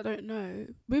guys that don't know,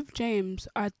 with James,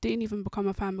 I didn't even become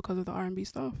a fan because of the R&B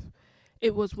stuff.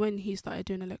 It was when he started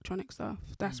doing electronic stuff.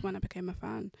 That's when I became a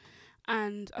fan.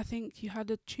 And I think you had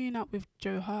a tune up with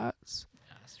Joe Hertz,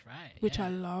 That's right. which yeah. I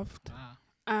loved. Wow.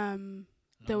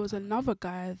 There Long was time another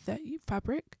guy that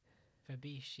Fabric.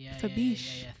 Fabish, yeah.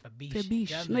 Fabish. Fabish. Fabish.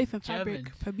 German, Not even German.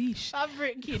 Fabric. Fabish.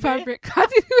 Fabric, you know? Fabric.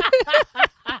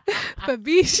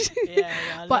 Fabish. Yeah,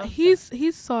 I But love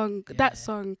his song, Yeah. that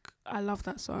song, I love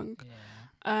that song.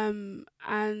 Yeah.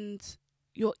 And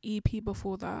your EP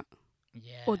before that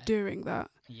Yeah. or during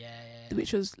that, Yeah.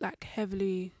 which was like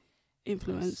heavily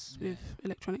influenced Yeah. with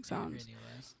electronic It sounds. really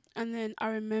was. And then I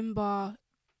remember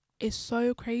it's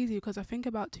so crazy because I think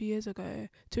about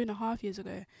 2.5 years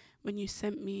ago, when you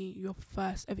sent me your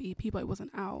first ever EP, but it wasn't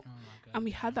out. Oh my god. And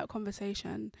we had that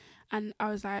conversation, and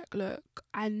I was like, look,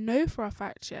 I know for a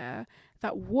fact, yeah,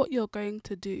 that what you're going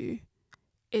to do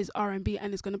is R&B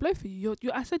and it's going to blow for you.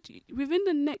 I said, within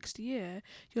the next year,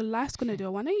 your life's going to do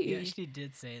a 180. You actually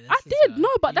did say this. I as did, well. no,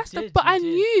 but I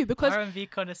knew because R&B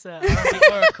connoisseur, R&B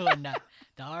oracle, and that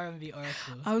the R&B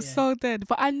oracle. I was so dead.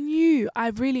 But I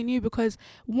really knew because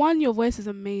one, your voice is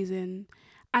amazing,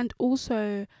 and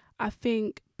also I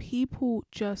think people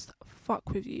just fuck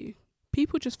with you.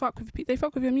 People just they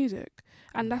fuck with your music,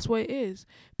 and that's what it is.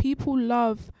 People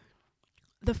love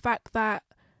the fact that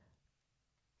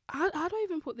how do I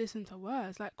even put this into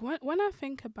words? Like when I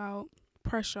think about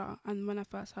Pressure and when I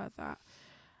first heard that,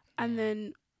 and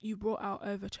then you brought out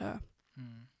Overture,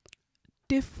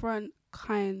 different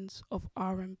kinds of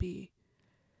R&B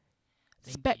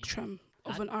spectrum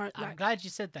of an art. I'm glad you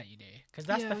said that, you know, because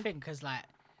that's the thing. Because like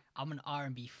I'm an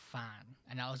R&B fan,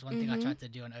 and that was one thing I tried to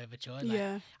do on Overture.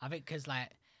 Like, I think because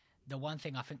like the one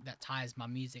thing I think that ties my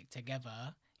music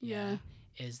together,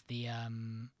 is the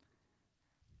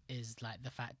is like the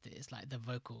fact that it's like the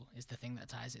vocal is the thing that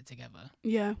ties it together.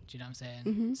 Yeah. Do you know what I'm saying?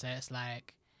 Mm-hmm. So it's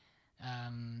like,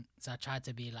 so I tried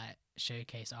to be like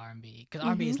showcase R&B because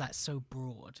R&B is like so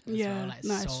broad as well, like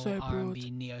soul,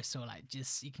 R&B, neo soul, like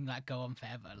just you can like go on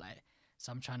forever. Like,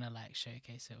 so I'm trying to like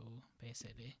showcase it all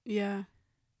basically. Yeah.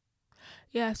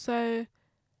 Yeah. So,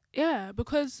 yeah,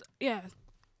 because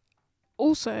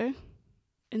also,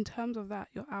 in terms of that,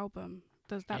 your album,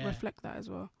 does that reflect that as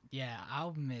well? Yeah,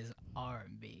 album is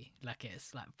R&B, like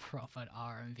it's like proper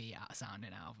R&B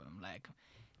sounding album, like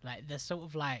the sort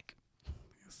of like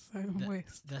so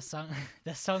moist. the song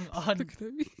on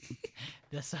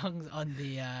the songs on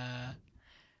the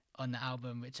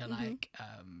album which are like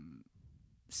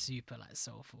super like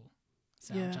soulful.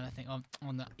 So I'm trying to think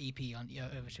on the EP on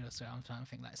Overture. So I'm trying to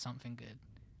think like Something Good.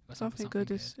 Something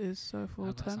good is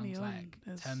soulful. Turn Me On. Like,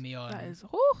 Turn Me On. That is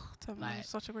Turn Me On is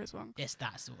such a great song. It's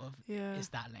that sort of it's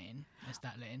that lane.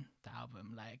 The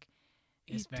album, like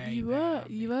it's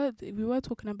we were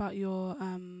talking about your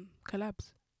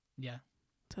collabs. Yeah.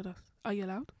 Tell us. Are you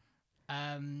allowed?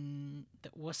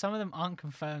 Well, some of them aren't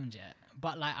confirmed yet,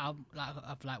 but like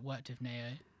I've like worked with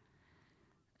Neo,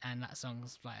 and that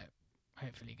song's like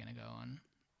hopefully gonna go on.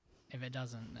 If it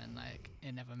doesn't, then like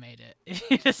it never made it. If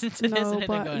you listen to this and it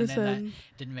didn't go on, then like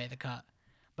didn't make the cut.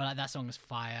 But like that song is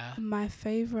fire. My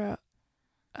favorite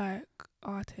like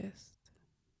artist,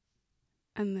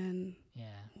 and then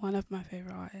one of my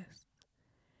favorite artists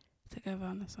together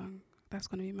on the song. That's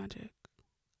gonna be magic.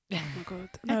 Oh my god!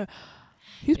 No,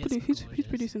 who's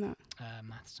producing that?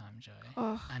 Maths Time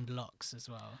Joy and Locks as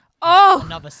well.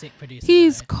 Another sick producer.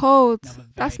 He's cold.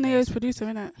 That's Neo's producer,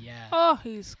 isn't it? Yeah. Oh,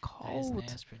 he's cold. That is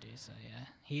Neo's producer. Yeah.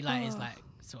 He like is like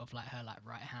sort of like her like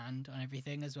right hand on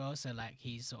everything as well. So like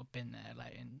he's sort of been there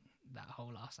like in that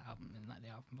whole last album and like the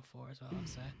album before as well.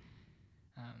 So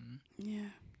yeah.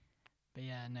 But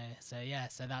yeah, no. So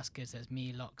that's good. So it's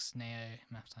me, Locks, Neo,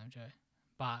 Maths Time Joy.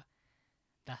 But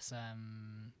that's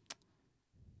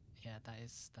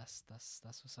that's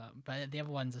what's up. But the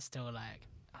other ones are still like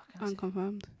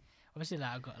unconfirmed. Obviously,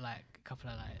 like I've got like a couple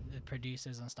of like the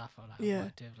producers and stuff. I like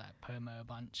worked with like Pomo a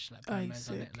bunch. Like Pomo's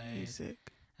on it loads.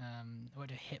 I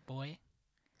worked with Hit Boy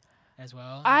as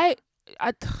well. I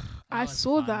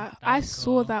saw that. I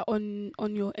saw that on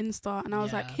your Insta, and I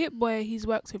was like, Hit Boy. He's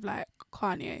worked with like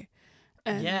Kanye.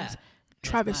 and Yeah.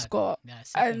 Travis Mad. Scott, Yeah,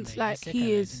 and secondly. like He's sick of it,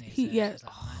 isn't he? So it's yeah. just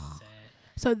like mad.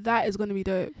 So So that yeah. is gonna be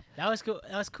dope. That was cool.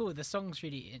 That was cool. The song's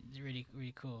really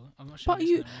cool. I'm not sure But if it's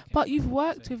you, gonna make it. but you've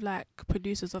worked So. with like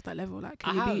producers of that level, like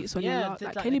I Kenny have, Beats on your yeah, lot. did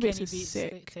Like like the Kenny Beats Kenny is Beats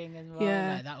sick. thing as well.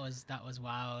 Yeah. Like that was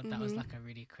wild. That was Mhm. like a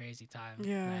really crazy time.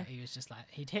 Yeah. Like he was just like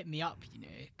he'd hit me up,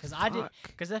 because Fuck.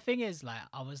 because the thing is like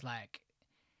I was like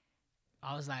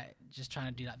just trying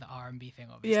to do like the R&B thing,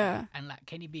 obviously. Yeah. And like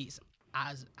Kenny Beats,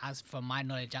 as from my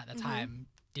knowledge at the time,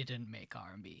 didn't make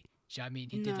R&B. Do you know what I mean?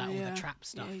 He did No, like all yeah. the trap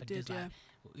stuff Yeah, he and did, did like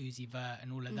Uzi Vert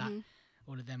and all of that,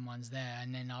 all of them ones there.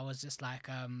 And then I was just like,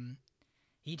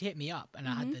 he'd hit me up and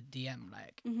I had the DM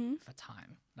like for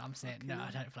time. And I'm saying no,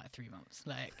 I'd had it for like 3 months,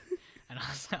 like, and I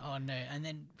was like, oh no. And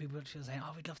then people were saying,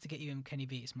 oh, we'd love to get you in Kenny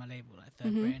Beats, my label, like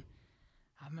Third Brain.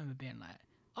 I remember being like,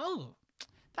 oh,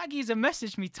 that geezer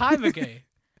messaged me time ago.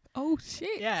 Oh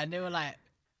shit. Yeah, and they were like,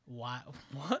 why?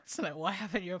 What? Like, why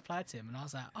haven't you replied to him? And I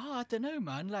was like, oh, I don't know,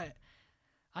 man. Like,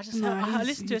 I just I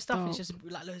listened to his stuff. It's just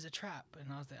like loads of trap,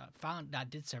 and I was like, I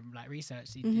did some like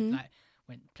research. He did like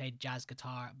played jazz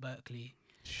guitar at Berkeley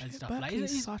and stuff. Berkeley's like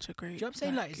he's such a great. do you know what I'm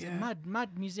saying? Like he's a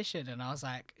mad musician, and I was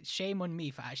like, shame on me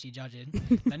for actually judging.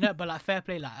 Like, no, but like fair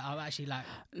play. Like I'm actually like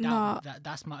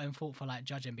that's my own fault for like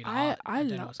judging. Being like,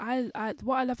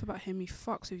 what I love about him, he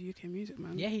fucks with UK music,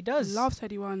 man. Yeah, he does. He loves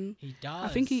Heady One. He does. I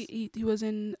think he was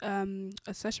in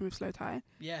a session with Slow Tie.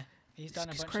 Yeah, he's done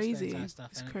a bunch crazy. of Slow Tie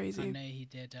stuff. It's and crazy. I know he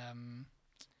did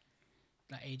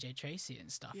like AJ Tracy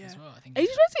and stuff as well. I think AJ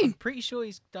Tracy. I'm pretty sure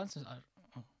he's done some.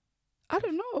 I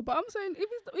don't know, but I'm saying if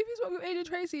he's working with AJ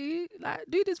Tracy, like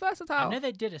dude is versatile. I know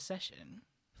they did a session.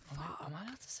 Am I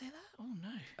allowed to say that? Oh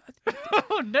no!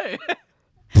 Oh no!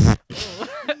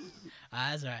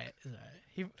 That's alright. It's alright.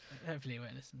 He hopefully he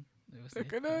won't listen.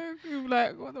 You're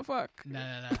like, what the fuck? No.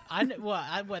 I know,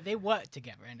 well, they work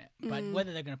together, innit? But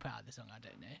whether they're gonna put out the song, I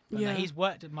don't know. But like, he's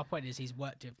worked. My point is, he's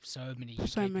worked with so many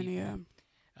UK people. Yeah.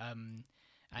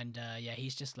 And yeah,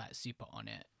 he's just like super on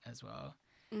it as well.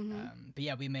 But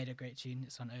yeah, we made a great tune.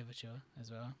 It's on Overture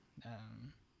as well.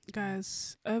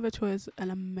 Guys, Overture is an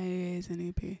amazing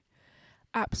EP.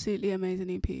 Absolutely amazing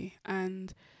EP.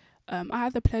 And I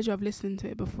had the pleasure of listening to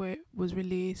it before it was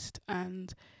released.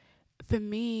 And for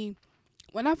me,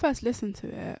 when I first listened to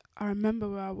it, I remember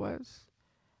where I was.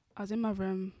 I was in my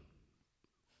room.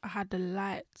 I had the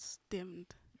lights dimmed.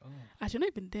 Oh. Actually,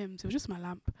 not even dimmed. It was just my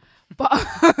lamp. But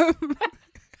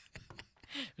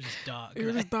it was just dark. It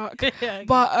was just dark. Yeah,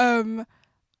 but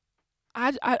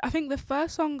I think the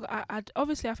first song I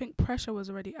obviously I think Pressure was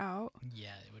already out. Yeah,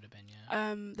 it would have been.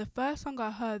 Yeah. The first song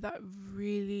I heard that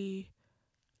really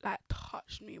like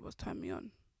touched me was Turn Me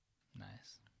On.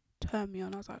 Nice. Turn Me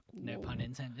On. I was like, whoa. No pun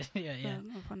intended. Yeah.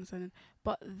 No pun intended.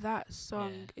 But that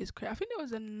song is crazy. I think there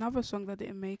was another song that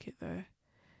didn't make it though.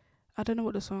 I don't know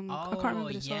what the song. I can't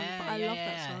remember the song, but I love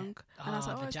that song. And I was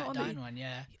like, the it's Jack not on Dine one,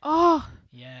 yeah. Oh.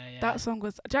 Yeah. That song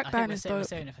was Jack Dine is dope. We're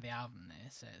saving it for the album, though.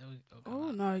 So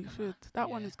no, you should. That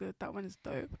one is good. That one is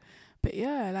dope. But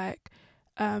yeah, like,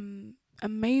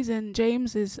 amazing.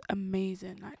 James is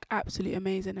amazing, like absolutely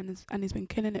amazing, and he's been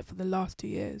killing it for the last 2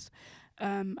 years.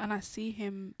 And I see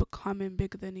him becoming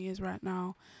bigger than he is right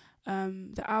now.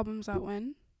 The album's out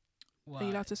when? Are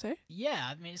you allowed to say? Yeah,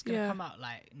 I mean it's gonna come out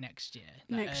like next year.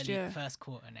 Like next year, first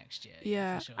quarter next year.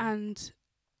 Yeah, for sure. and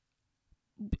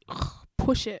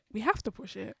push it. We have to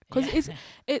push it because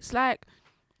it's like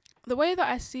the way that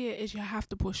I see it is you have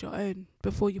to push your own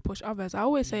before you push others. I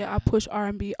always say I push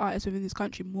R&B artists within this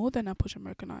country more than I push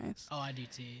American artists. Oh, I do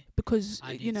too. Because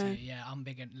I do too. Yeah, I'm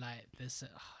big in like there's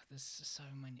so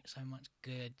much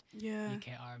good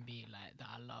UK R&B like that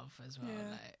I love as well.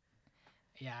 Yeah. Like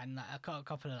and like, I got a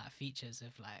couple of like features of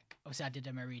like obviously I did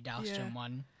a Marie Dahlstrom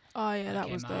one. Oh yeah, that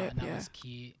was dope. And that was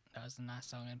cute. That was a nice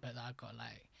song. But I got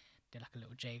like did like a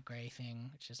little Jay Gray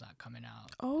thing, which is like coming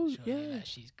out. Oh shortly. Like,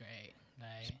 she's great.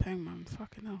 Like, she's peng, man.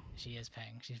 Fucking hell. She is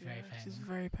peng. She's very peng. She's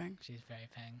very peng. She's very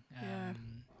peng.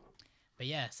 But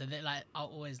yeah, so that like I'll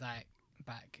always like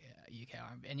back UK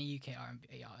R&B. Any UK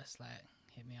R&B artists like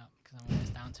hit me up because I'm always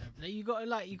down to it.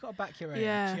 Like, you gotta back your own.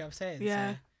 Yeah. You know what I'm saying?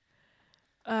 Yeah.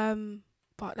 So.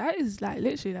 But that is like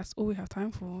literally that's all we have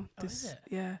time for. Is it?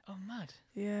 Yeah. Oh, mad.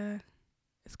 Yeah.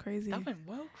 It's crazy. That went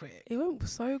well quick. It went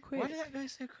so quick. Why did that go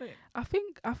so quick? I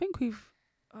think we've.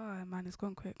 Oh man, it's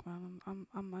gone quick, man.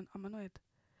 I'm annoyed.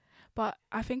 But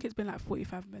I think it's been like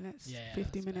 45 minutes,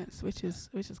 50 minutes, fair. which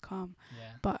is calm.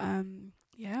 Yeah. But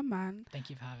yeah, man.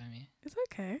 Thank you for having me. It's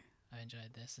okay. I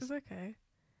enjoyed this. It's okay.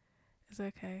 It's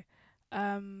okay.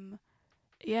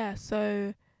 Yeah.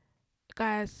 So,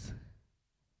 guys,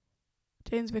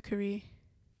 James Vickery.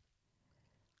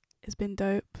 It's been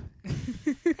dope.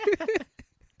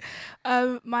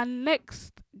 My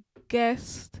next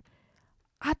guest,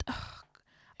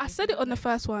 I said it on the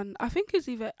first one. I think it's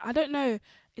either, I don't know,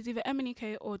 it's either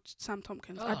MNEK or Sam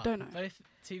Tompkins. I don't know. Both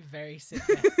two very sick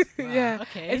guests. Wow, Yeah,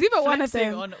 okay. it's either one of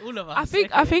Flexing them. on all of us. I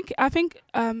think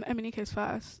MNEK is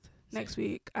first next Sick.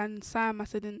 week, and Sam, I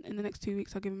said in the next 2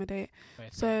 weeks I'll give him a date.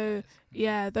 Both So, great guys.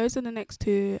 Yeah, those are the next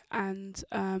two, and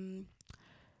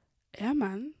yeah,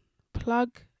 man,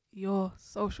 plug your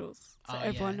socials so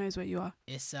everyone knows where you are.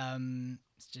 It's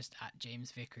just at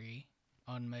James Vickery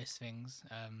on most things.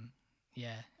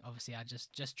 Yeah, obviously I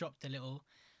just dropped a little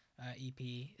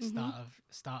EP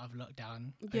start of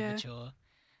lockdown, Overture,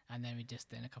 and then we just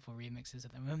did a couple of remixes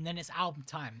of them, and then it's album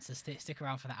time, so stick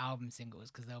around for the album singles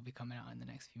because they'll be coming out in the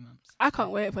next few months. I can't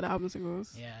wait for the album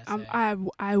singles. Yeah, so I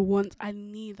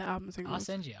need the album singles. I'll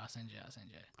send you.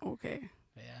 Okay.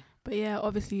 But yeah,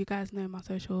 obviously you guys know my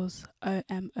socials,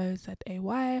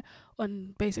 OMOZAY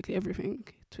on basically everything,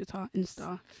 Twitter,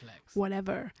 Insta, Flex.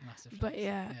 whatever. Massive But flex.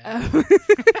 yeah.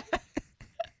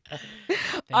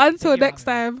 Until next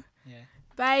time. Yeah.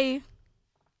 Bye.